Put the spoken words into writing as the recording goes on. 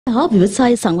හා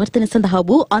ව්‍යවසාය සංවර්ධන සඳහා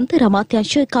වූ අන්තර්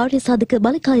අමාත්‍යාංශ කාර්ය සාධක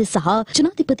බලකාය සහ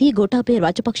ජනාධිපති ගෝඨාභය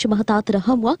රාජපක්ෂ මහතා අතර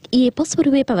හමුවක් ඊයේ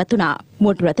පස්වරුවේ පැවැතුණා.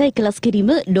 මොටු රථ එකලස් කිරීම,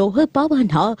 ලෝහ පාවාහන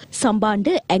හා සම්බාණ්ඩ,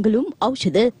 ඇඟලුම්,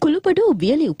 ඖෂධ, කුළුපඩු,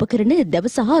 වියලි උපකරණ, දැව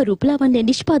සහ රූපලාවන්‍ය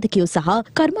නිෂ්පාදකයෝ සහ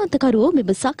කර්මාන්තකරුවෝ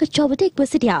මෙම සාකච්ඡාවට එක්ව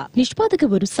සිටියා.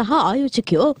 නිෂ්පාදකවරු සහ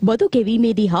ආයෝජකයෝ බදු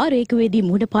ගෙවීමේදී හා රේකුවේදී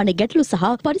මුහුණ පාන ගැටලු සහ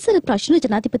පරිසර ප්‍රශ්න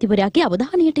ජනාධිපතිවරයාගේ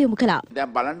අවධානයට යොමු කළා.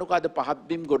 දැන් බලන්නකෝ අද පහත්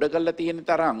බිම් ගොඩ කරලා තියෙන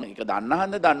තරම් ඒක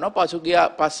දන්නහන්ද දන්නවා පසුගිය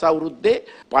 5 අවුරුද්දේ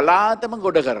පලාතම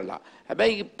ගොඩ කරලා.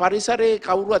 හැබැයි පරිසරයේ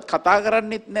කවුරුවත් කතා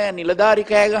කරන්නෙත් නැහැ, නිලධාරි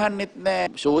කෑ ගහන්නෙත්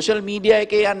නැහැ, සෝෂල් මීඩියා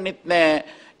එකේ යන්නෙත් නැහැ.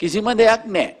 කිසිම දෙයක්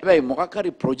නැහැ. හැබැයි මොකක්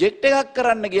හරි ප්‍රොජෙක්ට් එකක්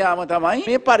කරන්න ගියාම තමයි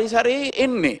මේ පරිසරයේ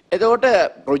එන්නේ. එතකොට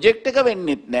ප්‍රොජෙක්ට් එක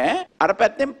වෙන්නෙත් නැහැ. අර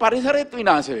පැත්තෙන් පරිසරයත්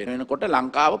විනාශ වෙනවා. වෙනකොට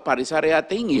ලංකාව පරිසරය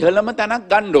අතින් ඉහළම තැනක්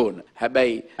ගන්න ඕන.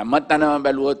 හැබැයි හැමතැනම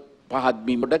බැලුවොත් පහත්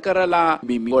බිම් ගොඩ කරලා,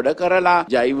 බිම් ගොඩ කරලා,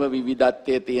 ජෛව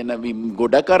විවිධත්වයේ තියෙන බිම්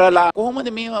ගොඩ කරලා කොහොමද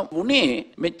මේවා වුනේ?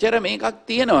 මෙච්චර මේකක්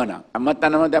තියෙනවනම්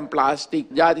හැමතැනම දැන්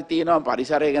ප්ලාස්ටික් ಜಾති තියෙනවා.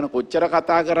 පරිසරය ගැන කොච්චර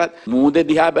කතා කරත් මූදේ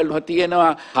දිහා බැලුවා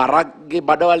තියෙනවා, හරක්ගේ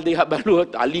බඩවල් දිහා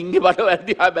බැලුවොත්, අලින්ගේ බඩවල්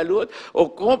දිහා බැලුවොත්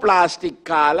ඔක්කොම ප්ලාස්ටික්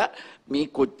කාලා මේ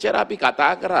කොච්චර අපි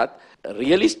කතා කරත්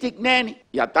රියලිස්ටික් නෑනේ.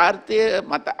 යථාර්ථය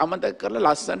මත අමතක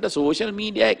කරලා ලස්සනට සෝෂල්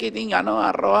මීඩියා එකේ ඉතින් යනවා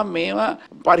අරවා මේවා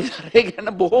පරිසරය ගැන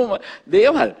බොහොම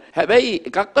දේවල්. හැබැයි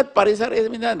එකක්වත් පරිසරයේ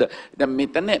මිදන්ද. දැන්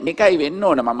මෙතන මේකයි වෙන්න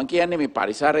ඕන. මම කියන්නේ මේ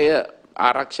පරිසරය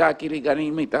ආරක්ෂා කිරි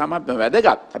ගැනීම ඉතාමත්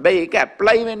වැදගත්. හැබැයි ඒක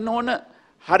ඇප්ලයි වෙන්න ඕන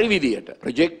හරි විදියට.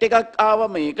 ප්‍රොජෙක්ට් එකක්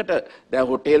ආවම ඒකට දැන්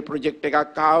හොටෙල් ප්‍රොජෙක්ට්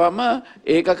එකක් ආවම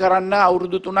ඒක කරන්න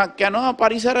අවුරුදු 3ක් යනවා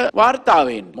පරිසර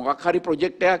වාර්තාවෙන්. මොකක් හරි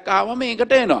ප්‍රොජෙක්ට් එකක් ආවම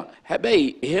ඒකට එනවා.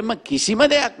 හැබැයි එහෙම කිසිම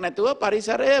දෙයක් නැතුව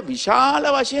පරිසරය විශාල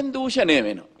වශයෙන් දූෂණය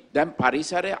වෙනවා. දැන්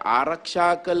පරිසරය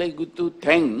ආරක්ෂා කළ යුතු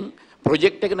තැන්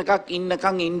ප්‍රොජෙක්ට් එකක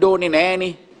ඉන්නකම් ඉන්න ඕනේ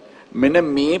නෑනේ. මෙන්න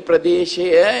මේ ප්‍රදේශය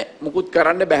මුකුත්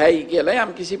කරන්න බෑයි කියලා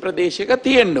යම් කිසි ප්‍රදේශයක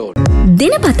තියෙන්න ඕනේ.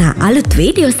 දිනපතා අලුත්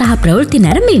වීඩියෝ සහ ප්‍රවෘත්ති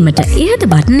නැරඹීමට ඉහත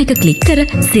බටන් එක ක්ලික් කර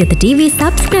සියත TV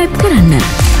subscribe කරන්න.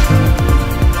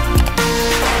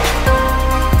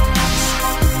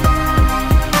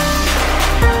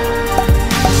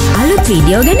 අලුත්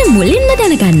වීඩියෝ ගැන මුලින්ම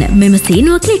දැනගන්න මෙම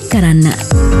සීනුව ක්ලික් කරන්න.